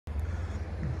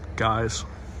guys.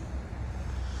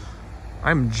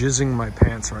 I'm jizzing my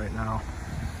pants right now.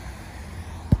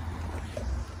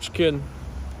 Just kidding.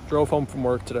 Drove home from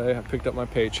work today. I picked up my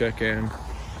paycheck, and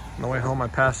on the way home I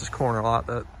passed this corner lot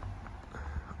that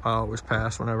I always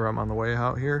pass whenever I'm on the way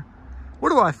out here. What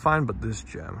do I find but this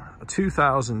gem? A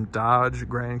 2000 Dodge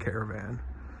Grand Caravan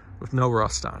with no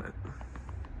rust on it.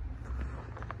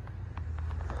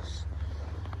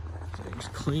 Things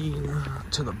clean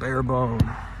to the bare bone.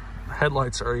 The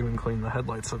headlights are even clean. The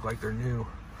headlights look like they're new.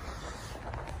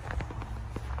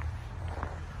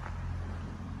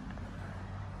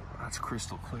 That's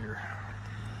crystal clear.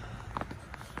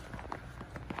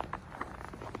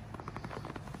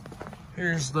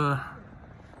 Here's the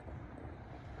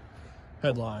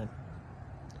headline.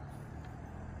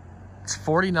 It's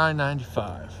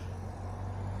 $49.95.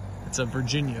 It's a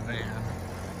Virginia van.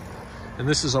 And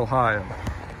this is Ohio.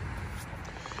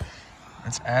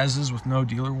 It's as is with no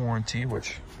dealer warranty,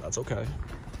 which that's okay.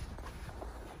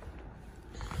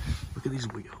 Look at these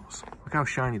wheels. Look how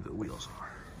shiny the wheels are.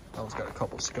 That one's got a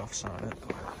couple scuffs on it,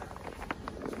 but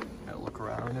gotta look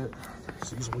around it.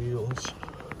 There's these wheels.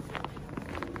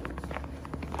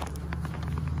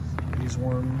 These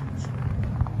ones.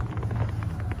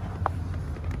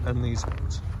 And these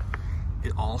ones.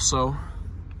 It also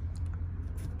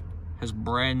has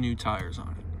brand new tires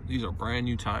on it. These are brand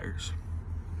new tires.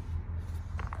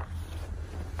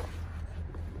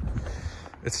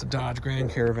 It's the Dodge Grand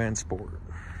Caravan Sport.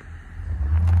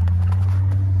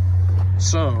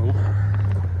 So,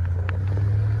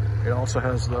 it also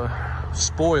has the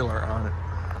spoiler on it.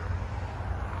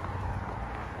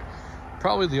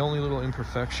 Probably the only little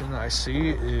imperfection I see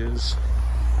is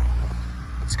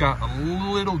it's got a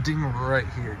little ding right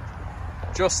here.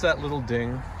 Just that little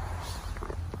ding.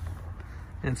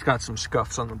 And it's got some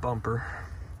scuffs on the bumper.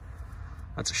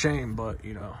 That's a shame, but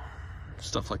you know,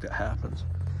 stuff like that happens.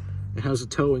 It has a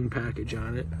towing package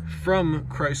on it from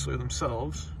Chrysler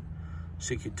themselves.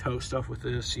 So you could tow stuff with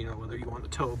this, you know, whether you want to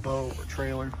tow a boat or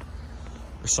trailer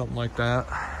or something like that.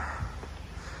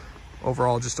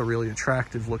 Overall, just a really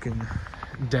attractive looking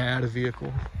dad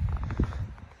vehicle.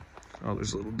 Oh,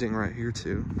 there's a little ding right here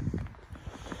too.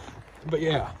 But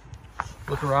yeah,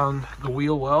 look around the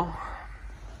wheel well.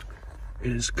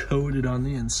 It is coated on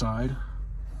the inside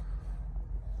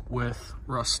with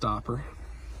rust stopper.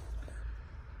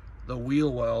 The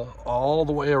wheel well all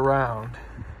the way around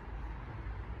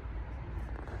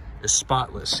is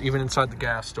spotless, even inside the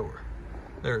gas door.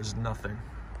 There is nothing.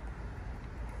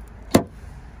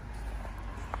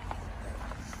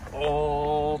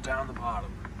 All down the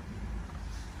bottom.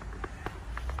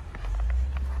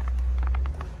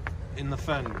 In the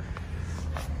fender.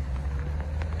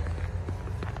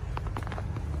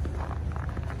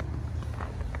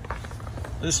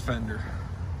 This fender,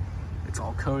 it's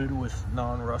all coated with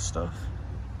non-rust stuff.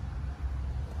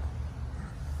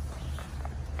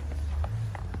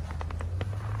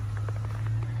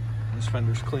 This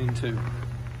fender's clean too.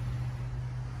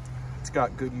 It's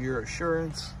got Goodyear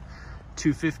Assurance,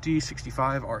 250,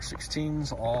 65,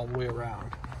 R16s all the way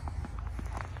around.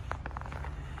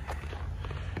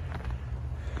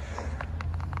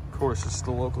 Of course, it's the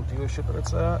local dealership that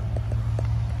it's at.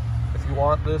 If you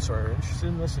want this or are interested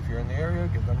in this, if you're in the area,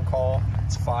 give them a call.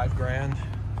 It's $5 grand.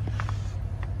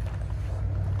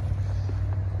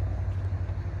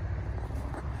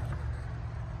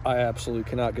 I absolutely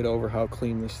cannot get over how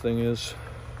clean this thing is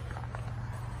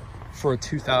for a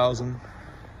 2000.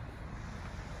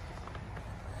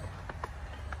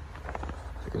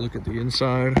 Take a look at the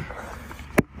inside.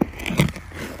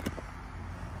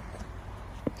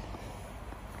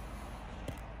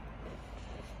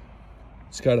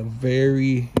 It's got a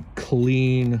very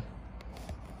clean,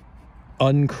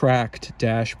 uncracked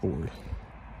dashboard.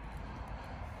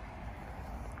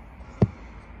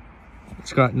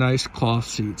 It's got nice cloth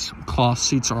seats. Cloth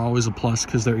seats are always a plus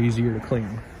because they're easier to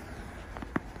clean.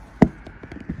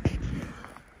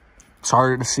 It's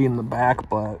harder to see in the back,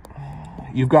 but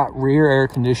you've got rear air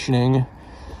conditioning,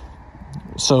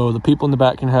 so the people in the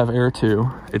back can have air too.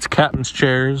 It's captain's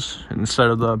chairs instead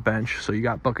of the bench, so you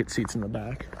got bucket seats in the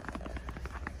back.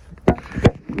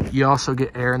 You also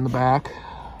get air in the back.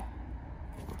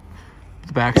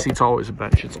 The back seat's always a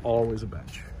bench. It's always a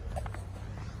bench.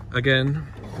 Again,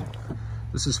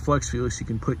 this is flex fuel, so you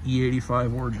can put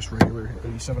E85 or just regular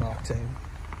 87 octane.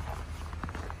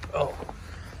 Oh,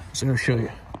 so I'm gonna show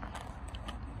you.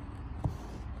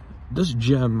 This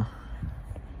gem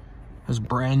has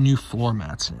brand new floor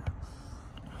mats in it.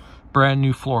 Brand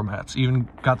new floor mats. Even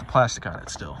got the plastic on it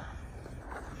still.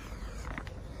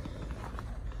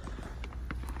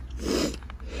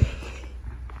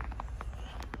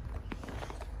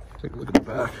 Take a look at the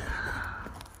back.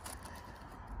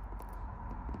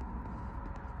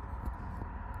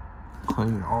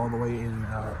 Clean all the way in and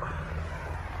out.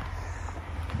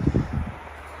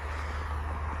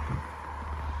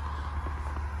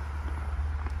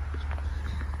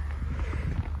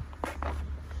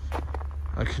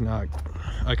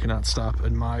 I cannot stop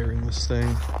admiring this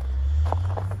thing.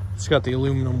 It's got the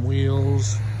aluminum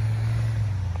wheels.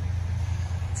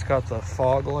 It's got the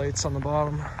fog lights on the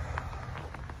bottom.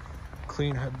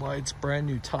 Clean headlights, brand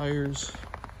new tires.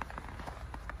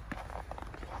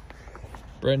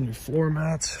 Brand new floor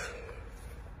mats.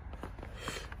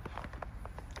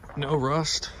 No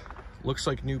rust. Looks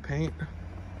like new paint.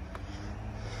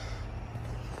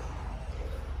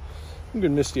 I'm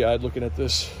getting misty-eyed looking at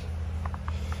this.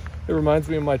 It reminds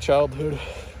me of my childhood.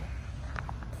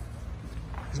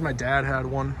 Because my dad had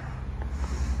one.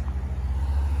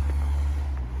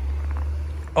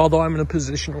 Although I'm in a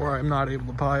position where I'm not able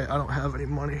to buy it. I don't have any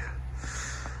money.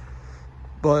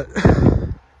 But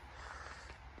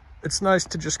it's nice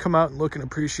to just come out and look and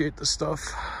appreciate the stuff.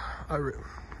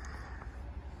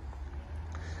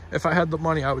 If I had the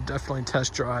money, I would definitely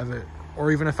test drive it. Or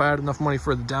even if I had enough money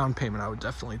for the down payment, I would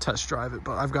definitely test drive it.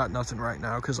 But I've got nothing right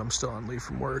now because I'm still on leave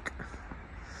from work.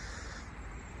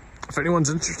 If anyone's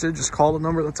interested, just call the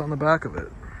number that's on the back of it.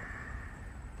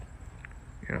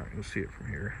 Yeah, you'll see it from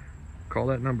here. Call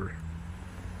that number.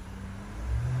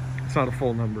 It's not a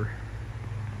full number.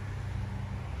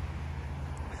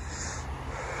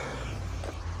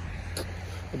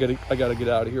 I gotta get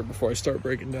out of here before I start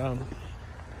breaking down.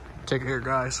 Take care,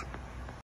 guys.